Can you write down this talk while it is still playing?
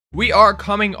We are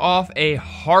coming off a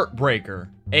heartbreaker.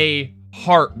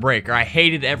 I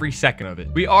hated every second of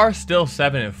it. We are still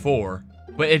 7-4,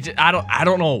 but I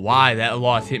don't know why that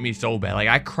loss hit me so bad. Like,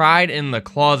 I cried in the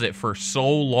closet for so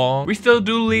long. We still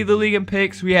do lead the league in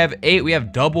picks. We have 8. We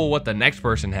have double what the next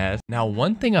person has. Now,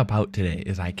 one thing about today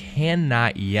is I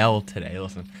cannot yell today.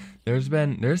 Listen,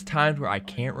 there's times where I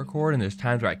can't record and there's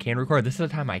times where I can record. This is the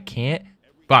time I can't.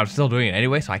 But I'm still doing it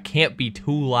anyway, so I can't be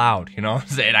too loud, you know what I'm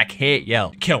saying? I can't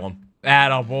yell. Kill him.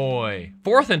 Attaboy.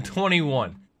 4th and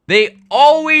 21. They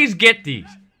always get these.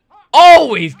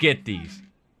 Always get these.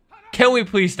 Can we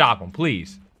please stop them?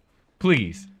 Please.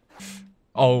 Please.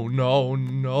 Oh, no,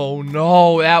 no,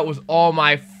 no. That was all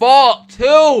my fault,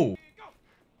 too.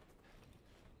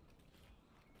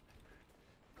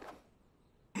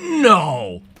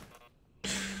 No.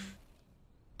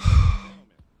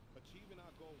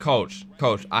 Coach,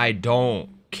 I don't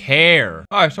care.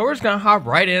 All right, so we're just gonna hop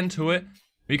right into it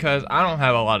because I don't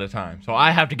have a lot of time. So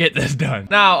I have to get this done.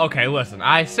 Now, okay, listen,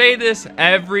 I say this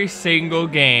every single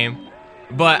game,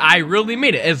 but I really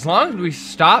mean it. As long as we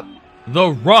stop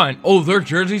the run. Oh, their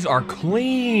jerseys are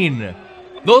clean.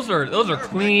 Those are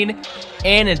clean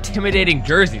and intimidating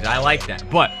jerseys. I like that.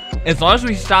 But as long as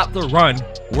we stop the run,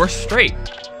 we're straight.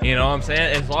 You know what I'm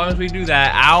saying? As long as we do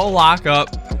that, I'll lock up.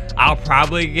 I'll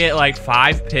probably get like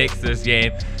 5 picks this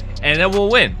game, and then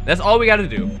we'll win. That's all we got to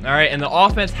do. All right, and the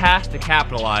offense has to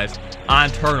capitalize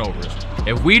on turnovers.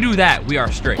 If we do that, we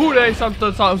are straight. Who they,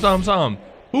 something, some.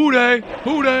 Who they,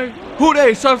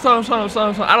 some.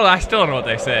 I don't know. I still don't know what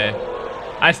they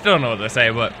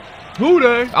say. But who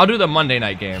they? I'll do the Monday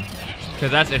night game because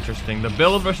that's interesting. The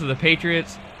Bills versus the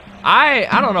Patriots. I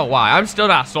don't know why. I'm still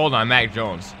not sold on Mac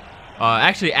Jones.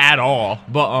 Actually, at all.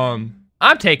 But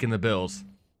I'm taking the Bills.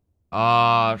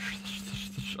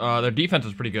 Their defense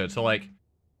is pretty good. So like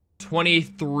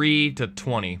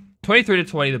 23-20.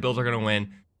 23-20, the Bills are gonna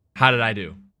win. How did I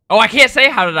do? Oh, I can't say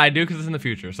how did I do because it's in the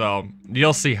future. So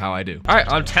you'll see how I do. All right,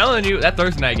 I'm telling you, that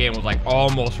Thursday night game was like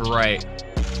almost right.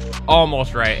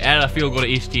 Almost right. Add a field goal to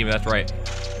each team. That's right.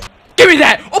 Give me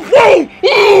that. Oh, whoa!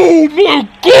 Oh my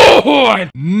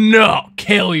God! No,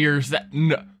 kill yourself.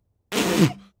 No.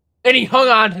 And he hung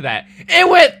on to that. It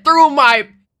went through my.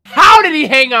 How did he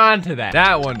hang on to that?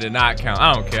 That one did not count.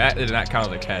 I don't care. That did not count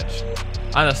as a catch.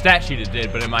 On the stat sheet it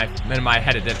did, but in my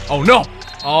head it didn't. Oh no!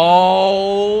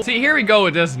 Oh! See, here we go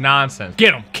with this nonsense.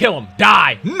 Get him! Kill him!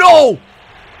 Die! No!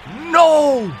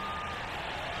 No!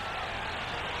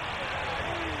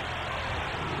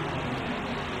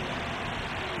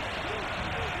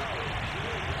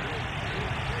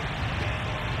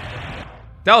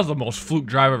 That was the most fluke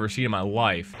drive I've ever seen in my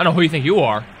life. I don't know who you think you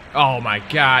are. Oh my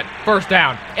God. First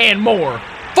down and more.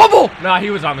 Fumble! No, he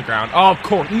was on the ground. Oh, of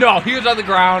course. No, he was on the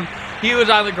ground. He was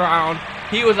on the ground.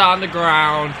 He was on the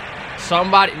ground.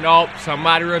 Somebody, nope.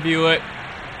 Somebody review it.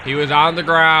 He was on the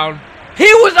ground.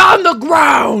 He was on the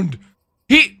ground!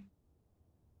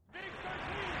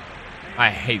 I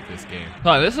hate this game.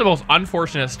 Oh, this is the most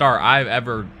unfortunate start I've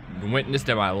ever witnessed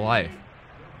in my life.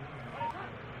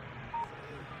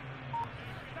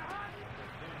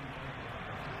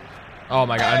 Oh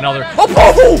my God, another. Oh,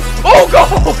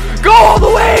 go! Go all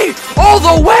the way! All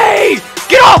the way!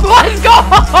 Get off! Let's go!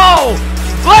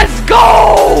 Let's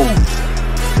go!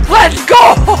 Let's go!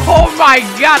 Oh my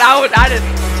God,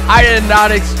 I did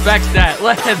not expect that.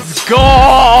 Let's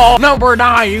go! Number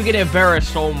 9, you get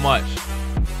embarrassed so much.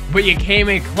 But you came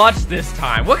in clutch this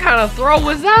time. What kind of throw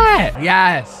was that?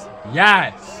 Yes.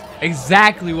 Yes.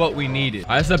 Exactly what we needed. All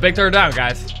right, it's a big third down,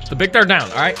 guys. It's a big third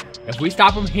down, all right? If we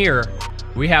stop them here,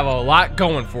 we have a lot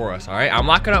going for us, all right? I'm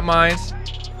locking up mines.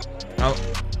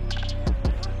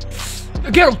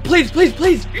 Get him, please, please,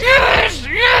 please. Yes,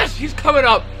 yes. He's coming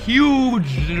up huge.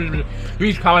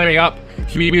 He's coming up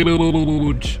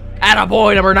huge.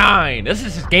 Attaboy, number 9. This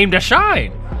is his game to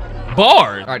shine.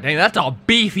 Bars. All right, dang, that's a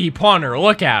beefy punter.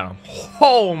 Look at him.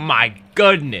 Oh, my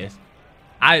goodness.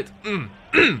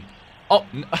 Oh,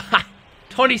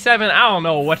 27. I don't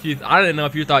know what you. I didn't know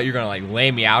if you thought you were going to, like,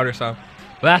 lay me out or something.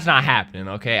 But that's not happening,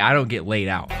 okay? I don't get laid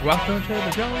out. Welcome to the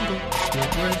jungle.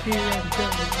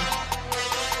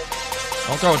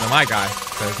 Don't throw it to my guy,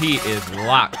 because he is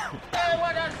locked.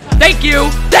 Thank you!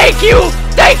 Thank you!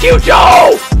 Thank you,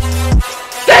 Joe!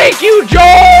 Thank you,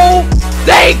 Joe!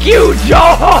 Thank you,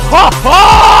 Joe!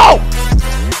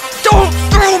 Don't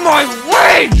throw my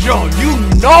way, Joe! You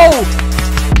know!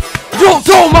 Don't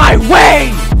throw my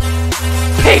way!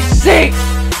 Pick 6!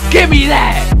 Give me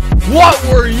that! What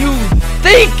were you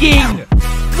thinking?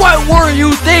 What were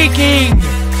you thinking?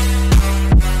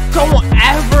 Don't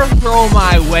ever throw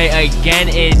my way again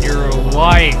in your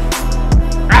life.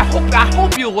 I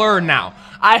hope you learn now.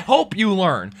 I hope you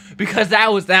learn, because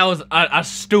that was a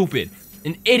stupid,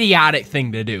 an idiotic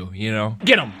thing to do, you know?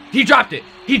 Get him. He dropped it.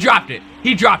 He dropped it.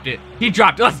 He dropped it. He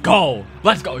dropped it. Let's go.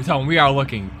 Let's go. So we are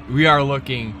looking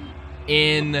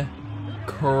incredible.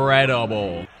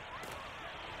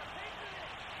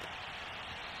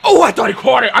 Oh, I thought he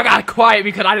caught it. I got quiet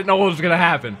because I didn't know what was going to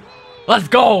happen. Let's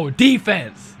go.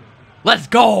 Defense. Let's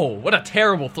go. What a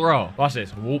terrible throw. Watch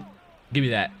this. Whoop. Give me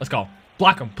that. Let's go.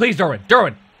 Block him. Please, Derwin.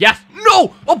 Derwin. Yes.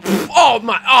 No. Oh, pff, oh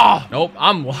my. Oh. Nope.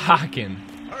 I'm locking.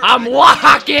 I'm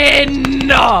locking.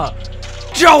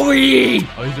 Joey.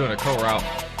 Oh, he's doing a curl route.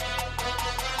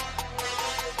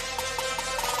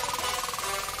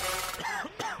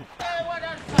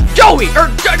 Joey.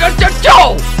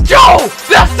 Joe.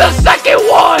 That's the second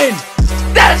one.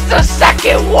 That's the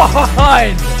second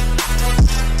one.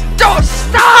 Don't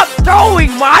stop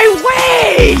throwing my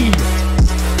way.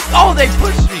 Oh, they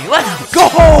pushed me. Let's go.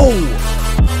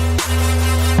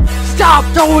 Stop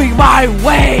throwing my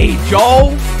way,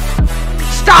 Joe.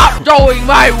 Stop throwing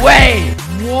my way.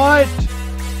 What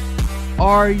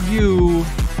are you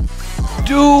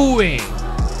doing?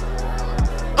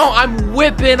 Oh, I'm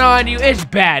whipping on you. It's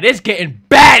bad. It's getting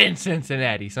bad in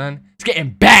Cincinnati, son. It's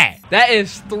getting bad. That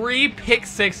is 3 pick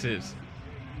sixes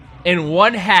in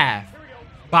 1 half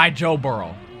by Joe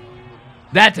Burrow.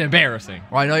 That's embarrassing.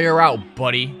 Well, I know you're out,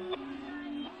 buddy.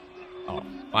 Oh,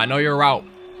 I know you're out,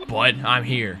 bud. I'm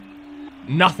here.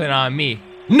 Nothing on me.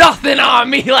 Nothing on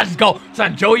me. Let's go.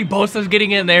 Son, Joey Bosa's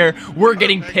getting in there. We're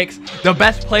getting picks. The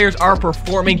best players are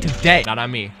performing today. Not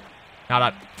on me. Not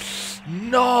on.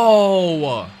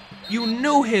 No. You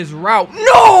knew his route.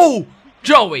 No.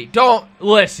 Joey, don't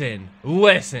listen.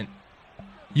 Listen.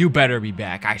 You better be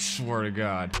back. I swear to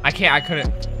God. I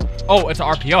couldn't. Oh, it's an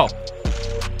RPO.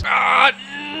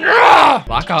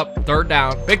 Lock up. 3rd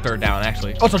down. Big 3rd down,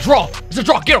 actually. Oh, it's a draw. It's a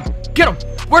draw. Get him. Get him.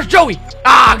 Where's Joey?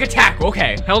 Ah, good tackle.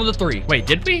 Okay. Held to 3. Wait,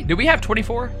 did we? Did we have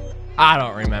 24? I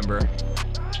don't remember.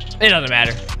 It doesn't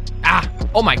matter. Ah.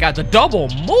 Oh my God. The double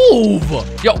move.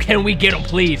 Yo, can we get him,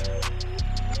 please?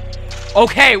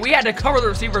 Okay, we had to cover the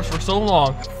receivers for so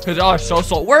long because y'all are so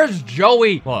slow. Where's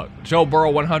Joey? Look, Joe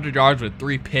Burrow 100 yards with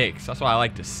 3 picks. That's what I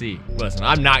like to see. Listen,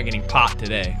 I'm not getting popped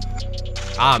today.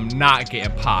 I'm not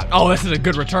getting popped. Oh, this is a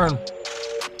good return.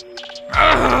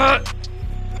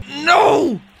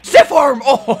 No! Stiff arm!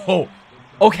 Oh!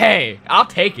 Okay, I'll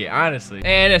take it, honestly.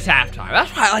 And it's halftime.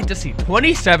 That's why I like to see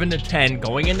 27-10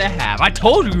 going into half. I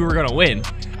told you we were going to win.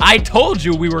 I told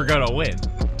you we were going to win.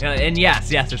 And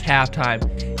yes, it's halftime,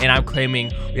 and I'm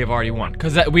claiming we have already won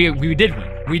because we did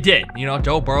win. We did. You know,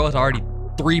 Joe Burrow has already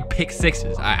 3 pick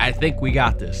sixes. I think we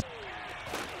got this.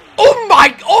 Oh my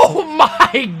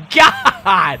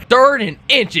God! 3rd and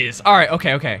inches. All right,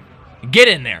 okay. Get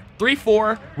in there.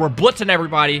 3-4. We're blitzing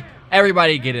everybody.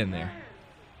 Everybody get in there.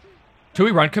 Should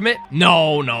we run commit?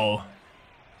 No.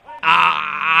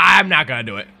 I'm not gonna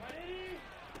do it.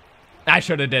 I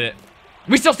should have did it.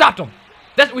 We still stopped him.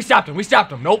 We stopped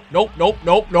him. Nope.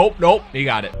 You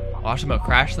got it. Watch him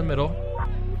crash the middle.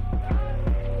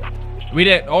 We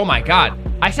did. Oh my God.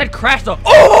 I said crash the.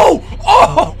 Oh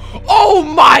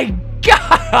my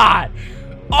God.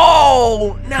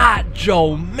 Oh, not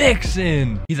Joe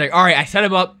Mixon. He's like, all right, I set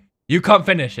him up. You come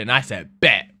finish it. And I said,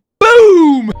 bet.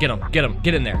 Boom. Get him.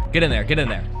 Get in there. Get in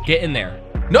there.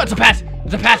 No, it's a pass.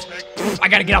 I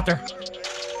gotta get out there.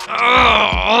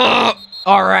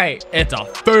 All right. It's a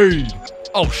fade.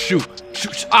 Oh, shoot.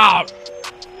 Oh,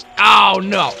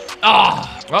 no.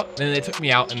 Oh. Well, then they took me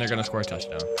out, and they're going to score a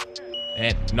touchdown.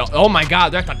 And no. Oh, my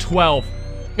God. They're at the 12.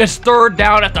 It's 3rd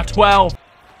down at the 12.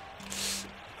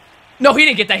 No, he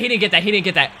didn't get that.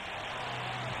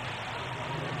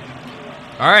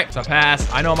 All right. It's a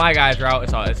pass. I know my guy's route.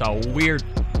 It's a weird.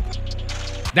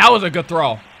 That was a good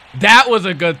throw. That was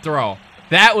a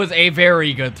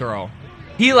very good throw.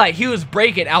 He was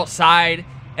breaking outside.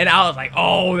 And I was like,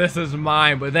 oh, this is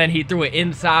mine. But then he threw it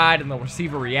inside, and the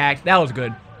receiver reacted. That was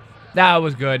good.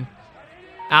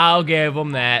 I'll give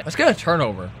him that. Let's get a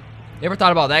turnover. You ever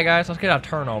thought about that, guys? Let's get a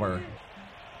turnover.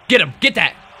 Get him. Get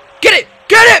that. Get it.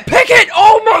 Pick it.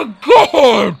 Oh, my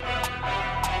God.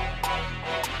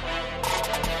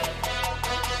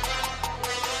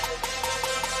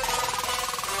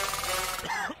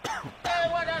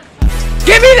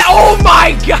 Give me that. Oh,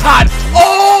 my God.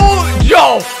 Oh,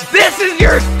 Joe. This is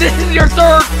your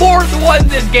 3rd, 4th one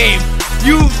this game.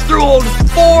 You threw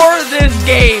 4 this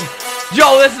game.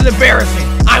 Joe, this is embarrassing.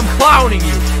 I'm clowning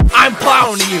you.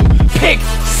 Pick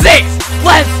 6.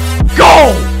 Let's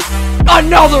go.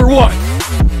 Another one.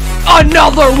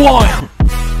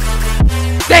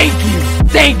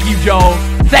 Thank you, Joe.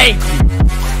 Thank you.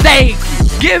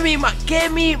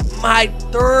 Give me my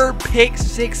 3rd pick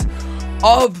 6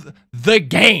 of the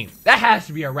game. That has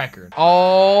to be a record.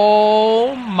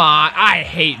 Oh my, I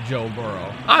hate Joe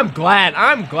Burrow. I'm glad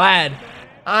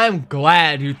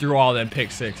you threw all them pick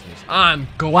 6s. I'm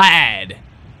glad.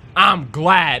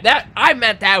 That I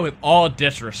meant that with all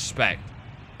disrespect.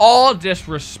 All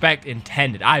disrespect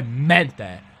intended. I meant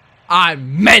that. I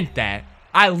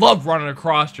love running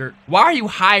across your... Why are you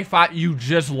high-five? You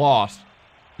just lost.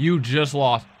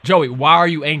 Joey, why are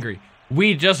you angry?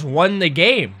 We just won the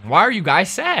game. Why are you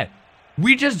guys sad?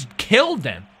 We just killed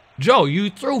them. Joe, you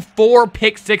threw 4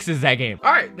 pick 6s that game.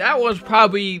 All right, that was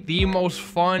probably the most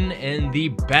fun and the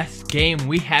best game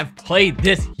we have played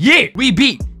this year. We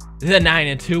beat the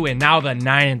 9-2 and now the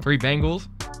 9-3 Bengals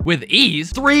with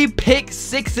ease. 3 pick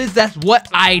 6s, that's what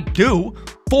I do.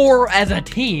 4 as a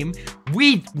team.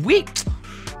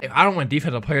 If I don't win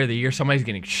Defensive Player of the Year, somebody's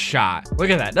getting shot.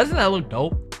 Look at that. Doesn't that look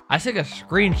dope? I took a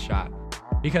screenshot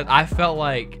because I felt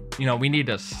like, you know, we need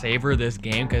to savor this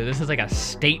game because this is like a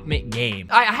statement game.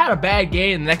 I had a bad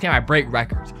game, and the next game I break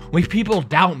records. When people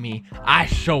doubt me, I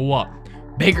show up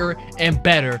bigger and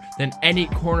better than any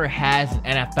corner has in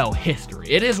NFL history.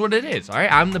 It is what it is, all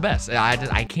right? I'm the best.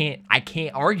 I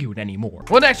can't argue it anymore.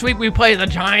 Well, next week we play the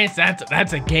Giants.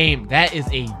 That's a game. That is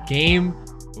a game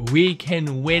we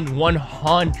can win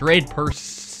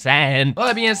 100%. Well,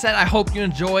 that being said, I hope you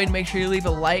enjoyed. Make sure you leave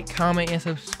a like, comment, and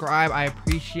subscribe. I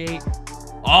appreciate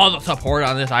all the support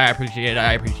on this. I appreciate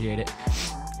it.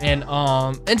 And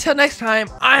until next time,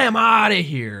 I am out of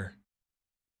here.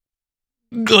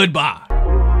 Goodbye.